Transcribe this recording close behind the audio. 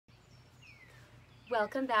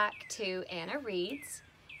Welcome back to Anna Reads.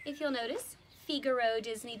 If you'll notice, Figaro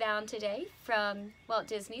Disneybound today from Walt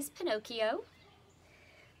Disney's Pinocchio.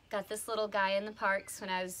 Got this little guy in the parks when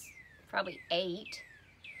I was probably 8.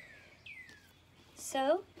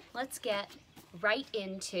 So let's get right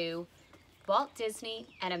into Walt Disney,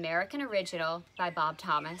 an American Original by Bob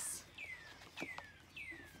Thomas.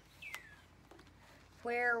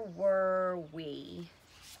 Where were we?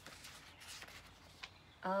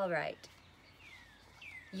 All right.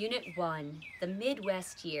 Unit 1, The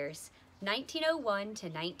Midwest Years, 1901 to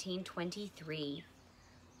 1923.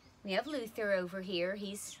 We have Luther over here.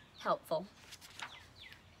 He's helpful.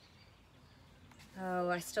 Oh,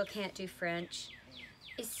 I still can't do French.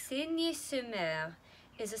 Isigny-sur-Mer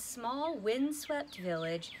is a small windswept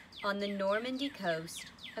village on the Normandy coast,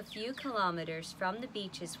 a few kilometers from the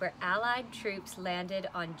beaches where Allied troops landed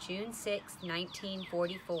on June 6,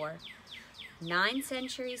 1944. 9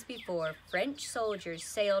 centuries before, French soldiers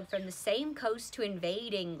sailed from the same coast to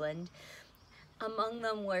invade England. Among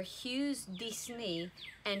them were Hugh Disney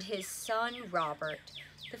and his son Robert.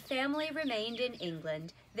 The family remained in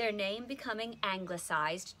England, their name becoming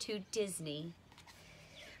anglicized to Disney.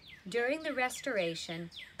 During the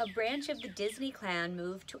Restoration, a branch of the Disney clan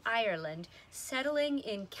moved to Ireland, settling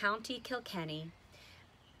in County Kilkenny.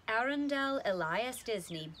 Arundel Elias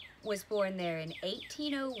Disney was born there in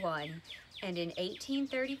 1801, and in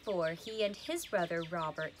 1834 he and his brother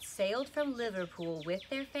Robert sailed from Liverpool with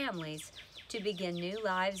their families to begin new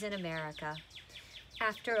lives in America.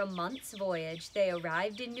 After a month's voyage, they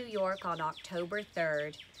arrived in New York on October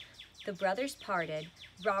 3rd. The brothers parted,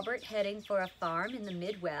 Robert heading for a farm in the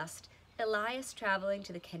Midwest, Elias traveling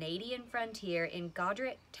to the Canadian frontier in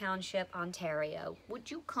Godric Township, Ontario. Would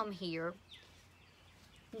you come here?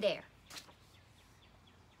 There.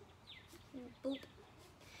 Boop.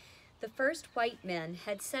 The first white men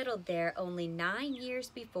had settled there only 9 years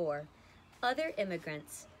before. Other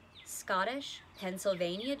immigrants, Scottish,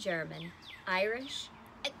 Pennsylvania German, Irish,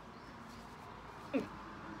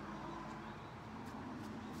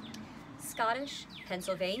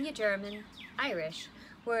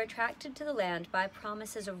 were attracted to the land by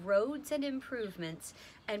promises of roads and improvements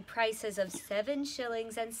and prices of 7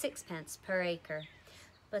 shillings and 6 pence per acre.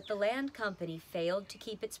 But the land company failed to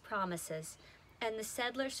keep its promises, and the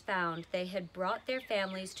settlers found they had brought their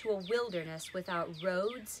families to a wilderness without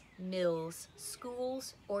roads, mills,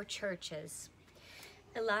 schools, or churches.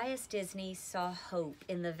 Elias Disney saw hope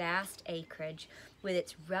in the vast acreage with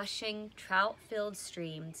its rushing, trout-filled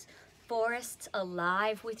streams, forests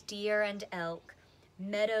alive with deer and elk,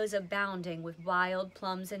 meadows abounding with wild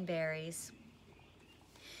plums and berries.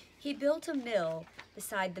 He built a mill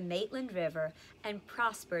beside the Maitland River and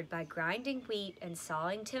prospered by grinding wheat and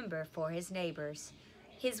sawing timber for his neighbors.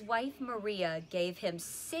 His wife Maria gave him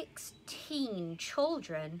 16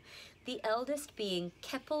 children, the eldest being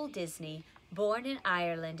Keppel Disney, born in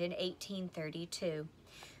Ireland in 1832.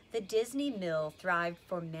 The Disney mill thrived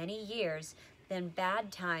for many years, then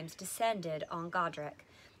bad times descended on Godric.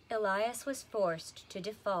 Elias was forced to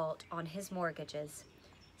default on his mortgages.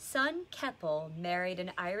 Son Keppel married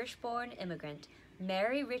an Irish-born immigrant,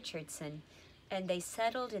 Mary Richardson, and they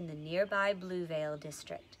settled in the nearby Blue Vale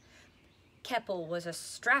district. Keppel was a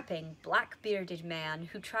strapping, black-bearded man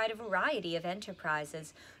who tried a variety of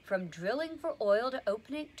enterprises, from drilling for oil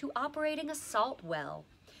to operating a salt well.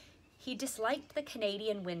 He disliked the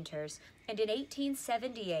Canadian winters, and in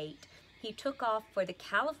 1878, he took off for the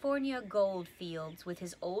California gold fields with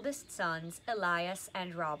his oldest sons, Elias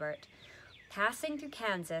and Robert. Passing through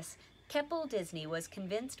Kansas, Keppel Disney was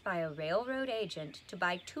convinced by a railroad agent to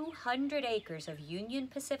buy 200 acres of Union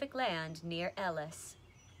Pacific land near Ellis.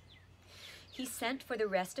 He sent for the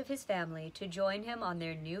rest of his family to join him on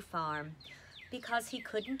their new farm. Because he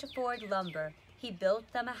couldn't afford lumber, he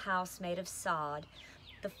built them a house made of sod.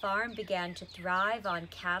 The farm began to thrive on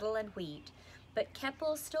cattle and wheat, but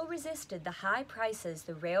Keppel still resisted the high prices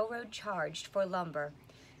the railroad charged for lumber.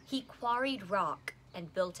 He quarried rock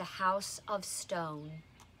and built a house of stone.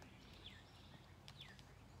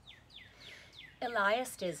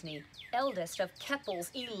 Elias Disney, eldest of Keppel's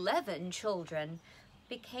 11 children,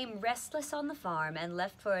 became restless on the farm and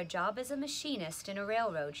left for a job as a machinist in a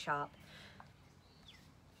railroad shop,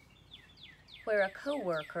 where a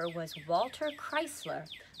co-worker was Walter Chrysler,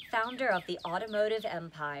 founder of the automotive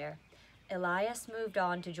empire. Elias moved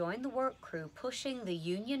on to join the work crew pushing the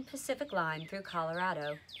Union Pacific line through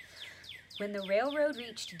Colorado. When the railroad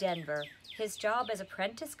reached Denver, his job as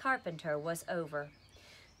apprentice carpenter was over.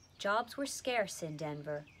 Jobs were scarce in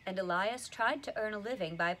Denver, and Elias tried to earn a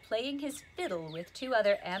living by playing his fiddle with 2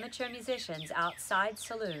 other amateur musicians outside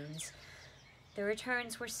saloons. The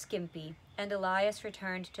returns were skimpy, and Elias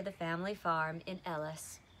returned to the family farm in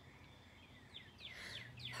Ellis.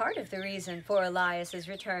 Part of the reason for Elias's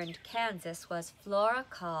return to Kansas was Flora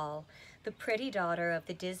Call, the pretty daughter of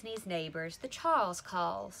the Disney's neighbors, the Charles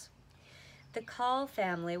Calls. The Call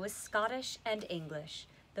family was Scottish and English.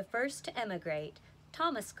 The first to emigrate,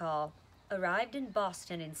 Thomas Call, arrived in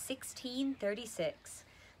Boston in 1636.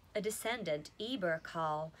 A descendant, Eber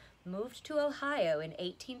Call, moved to Ohio in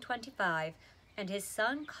 1825, and his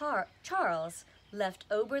son Charles left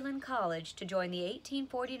Oberlin College to join the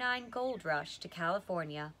 1849 gold rush to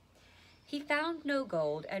California. He found no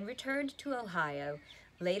gold and returned to Ohio,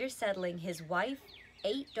 later settling his wife,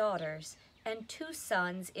 8 daughters, and 2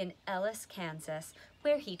 sons in Ellis, Kansas,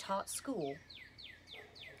 where he taught school.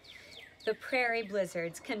 The prairie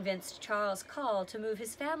blizzards convinced Charles Call to move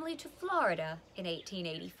his family to Florida in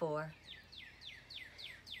 1884.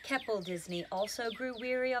 Keppel Disney also grew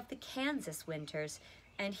weary of the Kansas winters,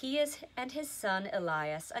 and he and his son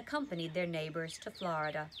Elias accompanied their neighbors to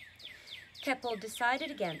Florida. Keppel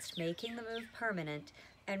decided against making the move permanent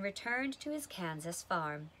and returned to his Kansas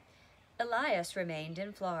farm. Elias remained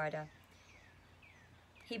in Florida.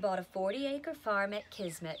 He bought a 40-acre farm at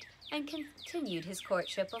Kismet and continued his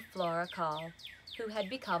courtship of Flora Call, who had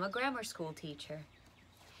become a grammar school teacher.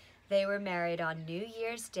 They were married on New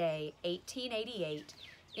Year's Day, 1888,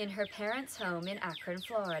 in her parents' home in Akron,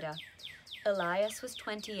 Florida. Elias was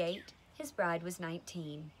 28, his bride was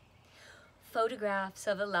 19. Photographs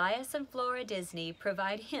of Elias and Flora Disney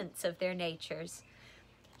provide hints of their natures.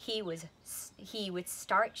 He with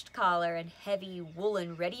starched collar and heavy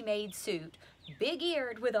woolen ready-made suit,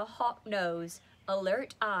 big-eared with a hawk nose,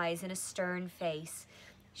 alert eyes and a stern face.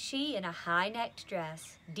 She in a high-necked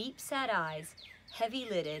dress, deep-set eyes,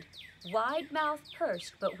 heavy-lidded, wide mouth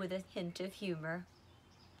pursed but with a hint of humor.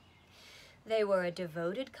 They were a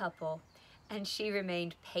devoted couple, and she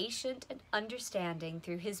remained patient and understanding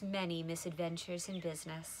through his many misadventures in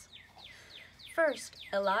business. First,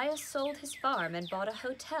 Elias sold his farm and bought a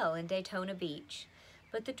hotel in Daytona Beach,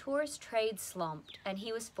 but the tourist trade slumped and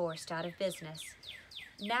he was forced out of business.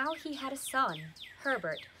 Now he had a son,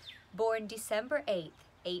 Herbert, born December 8,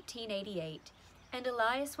 1888, and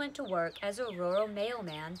Elias went to work as a rural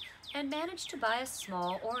mailman and managed to buy a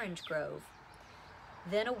small orange grove.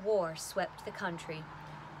 Then a war swept the country.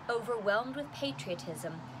 Overwhelmed with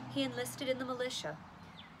patriotism, he enlisted in the militia.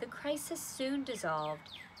 The crisis soon dissolved,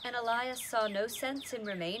 and Elias saw no sense in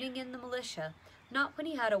remaining in the militia, not when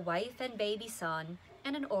he had a wife and baby son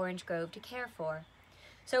and an orange grove to care for.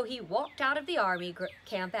 So he walked out of the army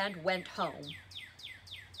camp and went home.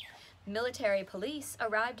 Military police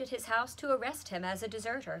arrived at his house to arrest him as a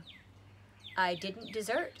deserter. "I didn't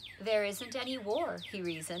desert. There isn't any war," he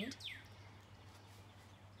reasoned.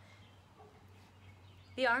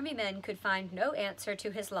 The army men could find no answer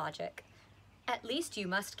to his logic. "At least you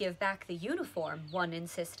must give back the uniform," one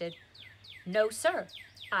insisted. "No, sir.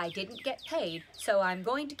 I didn't get paid, so I'm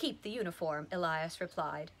going to keep the uniform," Elias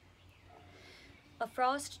replied. A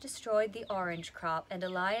frost destroyed the orange crop, and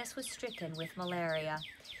Elias was stricken with malaria.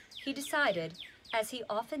 He decided, as he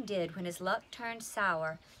often did when his luck turned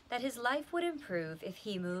sour, that his life would improve if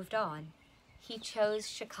he moved on. He chose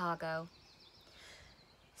Chicago.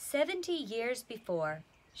 70 years before,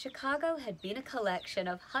 Chicago had been a collection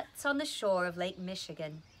of huts on the shore of Lake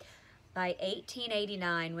Michigan. By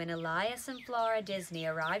 1889, when Elias and Flora Disney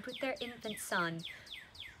arrived with their infant son,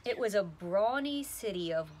 it was a brawny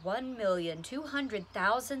city of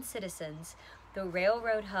 1,200,000 citizens, the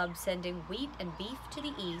railroad hub sending wheat and beef to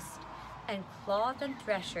the east and cloth and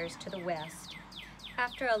threshers to the west.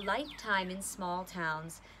 After a lifetime in small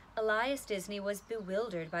towns, Elias Disney was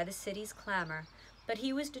bewildered by the city's clamor, but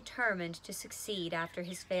he was determined to succeed after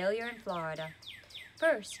his failure in Florida.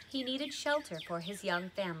 First, he needed shelter for his young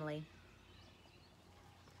family.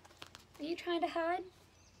 Are you trying to hide?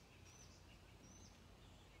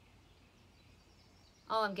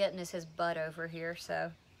 All I'm getting is his butt over here,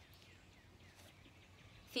 so.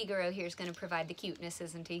 Figaro here is going to provide the cuteness,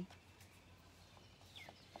 isn't he?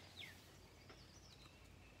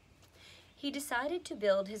 He decided to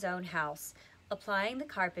build his own house, applying the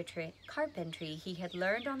carpentry he had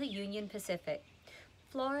learned on the Union Pacific.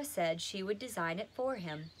 Flora said she would design it for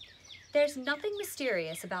him. "There's nothing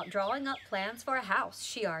mysterious about drawing up plans for a house,"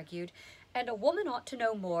 she argued, "and a woman ought to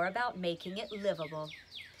know more about making it livable."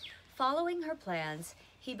 Following her plans,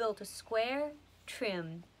 he built a square,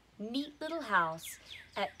 trim, neat little house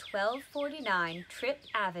at 1249 Tripp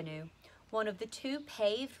Avenue, one of the 2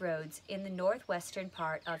 paved roads in the northwestern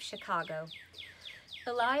part of Chicago.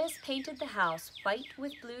 Elias painted the house white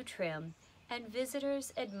with blue trim, and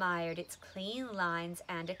visitors admired its clean lines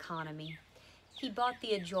and economy. he bought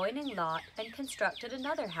the adjoining lot and constructed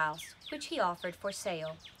another house, which he offered for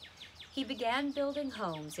sale. He began building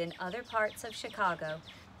homes in other parts of Chicago,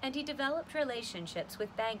 and he developed relationships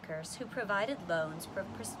with bankers who provided loans for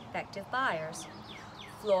prospective buyers.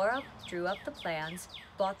 Flora drew up the plans,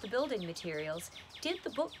 bought the building materials, did the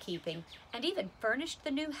bookkeeping, and even furnished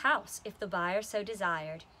the new house if the buyer so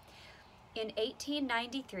desired. In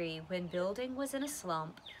 1893, when building was in a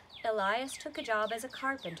slump, Elias took a job as a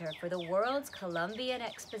carpenter for the World's Columbian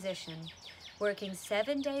Exposition, working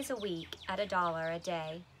 7 days a week at $1 a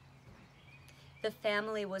day. The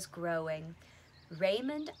family was growing.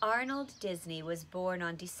 Raymond Arnold Disney was born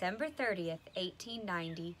on December 30th,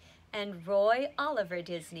 1890, and Roy Oliver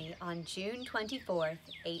Disney on June 24th,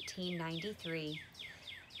 1893.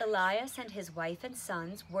 Elias and his wife and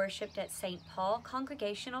sons worshipped at St. Paul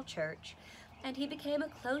Congregational Church, and he became a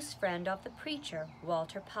close friend of the preacher,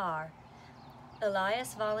 Walter Parr.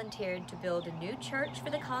 Elias volunteered to build a new church for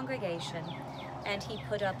the congregation, and he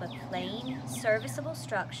put up a plain, serviceable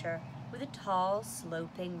structure with a tall,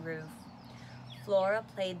 sloping roof. Flora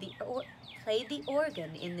played the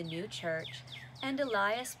organ in the new church, and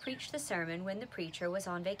Elias preached the sermon when the preacher was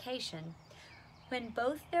on vacation. When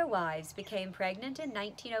both their wives became pregnant in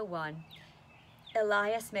 1901,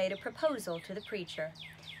 Elias made a proposal to the preacher.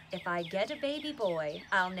 "If I get a baby boy,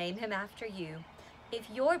 I'll name him after you. If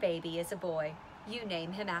your baby is a boy, you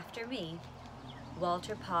name him after me."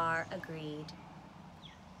 Walter Parr agreed.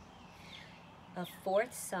 A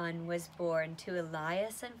fourth son was born to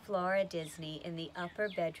Elias and Flora Disney in the upper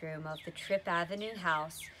bedroom of the Tripp Avenue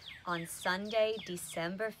house on Sunday,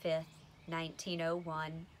 December 5th,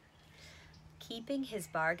 1901. Keeping his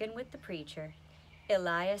bargain with the preacher,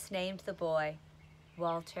 Elias named the boy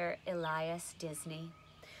Walter Elias Disney.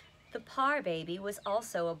 The Parr baby was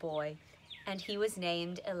also a boy, and he was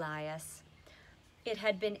named Elias. It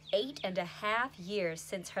had been 8.5 years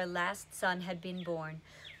since her last son had been born,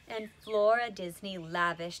 and Flora Disney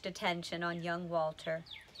lavished attention on young Walter.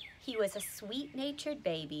 He was a sweet-natured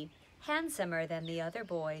baby, handsomer than the other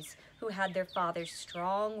boys, who had their father's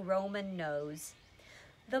strong Roman nose.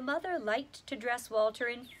 The mother liked to dress Walter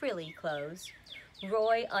in frilly clothes.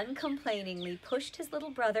 Roy uncomplainingly pushed his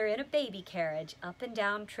little brother in a baby carriage up and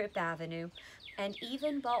down Tripp Avenue, and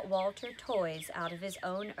even bought Walter toys out of his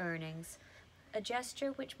own earnings, a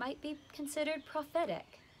gesture which might be considered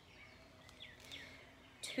prophetic.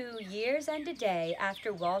 2 years and a day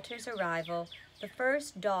after Walter's arrival, the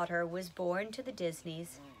first daughter was born to the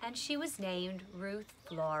Disneys, and she was named Ruth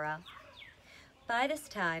Flora. By this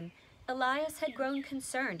time, Elias had grown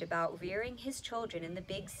concerned about rearing his children in the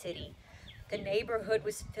big city. The neighborhood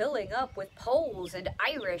was filling up with Poles and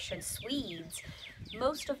Irish and Swedes,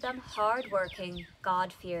 most of them hard-working,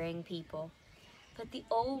 God-fearing people. But the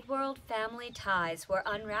old world family ties were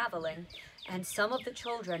unraveling, and some of the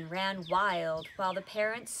children ran wild while the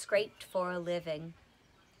parents scraped for a living.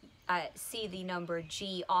 See the number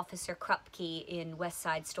G Officer Krupke in West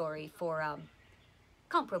Side Story for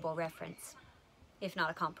comparable reference, if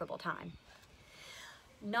not a comparable time.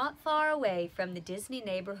 Not far away from the Disney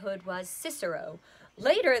neighborhood was Cicero,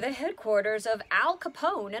 later the headquarters of Al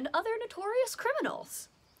Capone and other notorious criminals.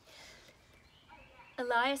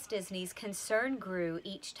 Elias Disney's concern grew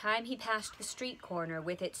each time he passed the street corner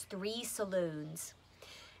with its 3 saloons.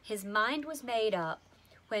 His mind was made up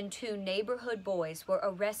when 2 neighborhood boys were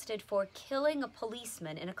arrested for killing a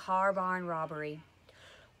policeman in a car barn robbery.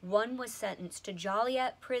 One was sentenced to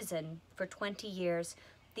Joliet prison for 20 years,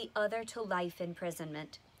 the other to life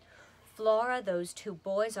imprisonment. "Flora, those 2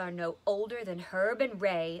 boys are no older than Herb and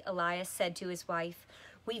Ray," Elias said to his wife.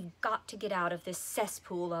 "We've got to get out of this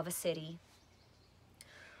cesspool of a city."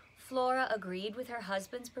 Flora agreed with her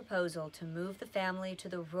husband's proposal to move the family to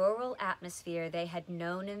the rural atmosphere they had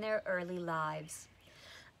known in their early lives.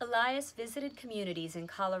 Elias visited communities in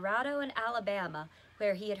Colorado and Alabama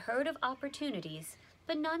where he had heard of opportunities,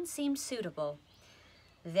 but none seemed suitable.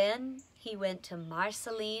 Then he went to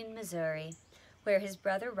Marceline, Missouri, where his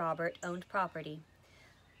brother Robert owned property.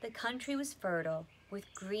 The country was fertile,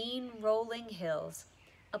 with green rolling hills,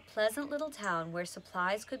 a pleasant little town where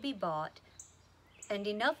supplies could be bought, and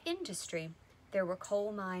enough industry. There were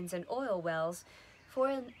coal mines and oil wells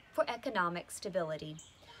for economic stability.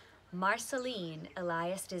 Marceline,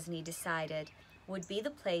 Elias Disney decided, would be the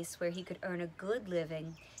place where he could earn a good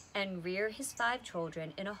living and rear his 5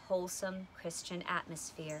 children in a wholesome Christian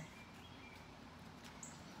atmosphere.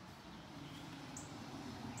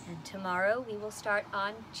 And tomorrow we will start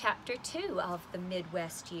on Chapter 2 of the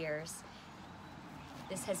Midwest Years.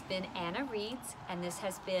 This has been Anna Reed's, and this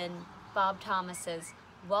has been Bob Thomas's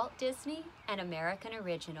Walt Disney, an American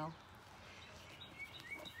Original.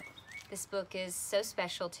 This book is so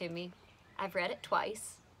special to me. I've read it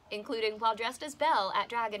twice, including while dressed as Belle at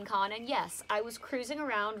Dragon Con, and yes, I was cruising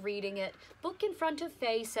around reading it, book in front of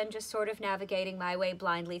face, and just sort of navigating my way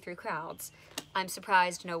blindly through crowds. I'm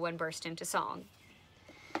surprised no one burst into song.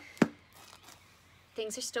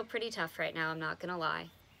 Things are still pretty tough right now, I'm not gonna lie.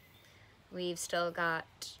 We've still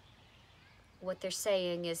got, what they're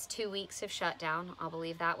saying is 2 weeks of shutdown. I'll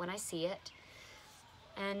believe that when I see it.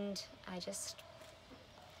 And I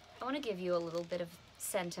want to give you a little bit of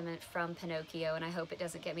sentiment from Pinocchio, and I hope it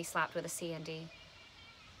doesn't get me slapped with a C&D.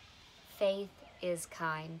 Faith is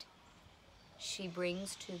kind. She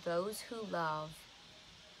brings to those who love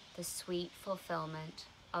the sweet fulfillment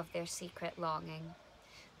of their secret longing.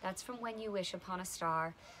 That's from When You Wish Upon a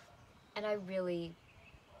Star, and I really,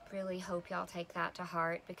 really hope y'all take that to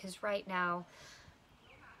heart, because right now,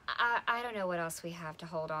 I don't know what else we have to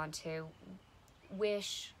hold on to.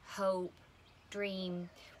 Wish, hope, dream,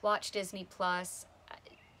 watch Disney Plus,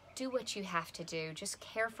 do what you have to do. Just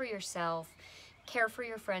care for yourself, care for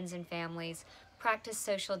your friends and families, practice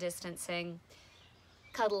social distancing,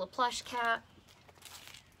 cuddle a plush cat,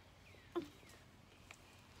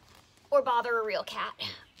 or bother a real cat.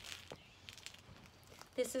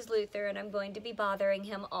 This is Luther, and I'm going to be bothering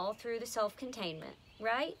him all through the self-containment,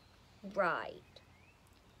 right? Right.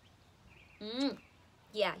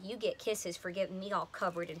 Yeah, you get kisses for getting me all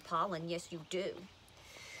covered in pollen. Yes, you do.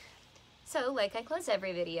 So, like I close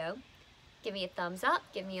every video, give me a thumbs up,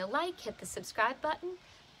 give me a like, hit the subscribe button,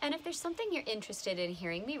 and if there's something you're interested in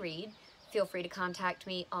hearing me read, feel free to contact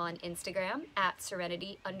me on Instagram at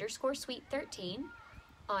serenity_sweet13,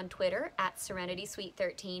 on Twitter at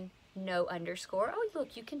serenitysweet13, no underscore. Oh,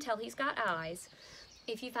 look, you can tell he's got eyes.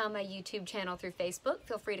 If you found my YouTube channel through Facebook,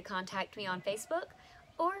 feel free to contact me on Facebook,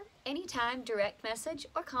 or anytime direct message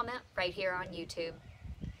or comment right here on YouTube.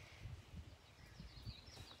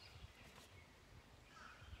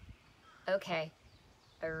 Okay,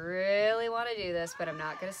 I really want to do this, but I'm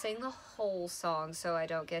not going to sing the whole song so I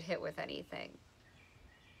don't get hit with anything.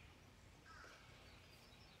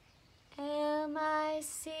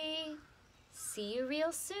 M-I-C, see you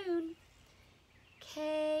real soon.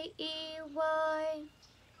 K-E-Y.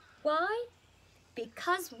 Why?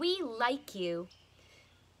 Because we like you.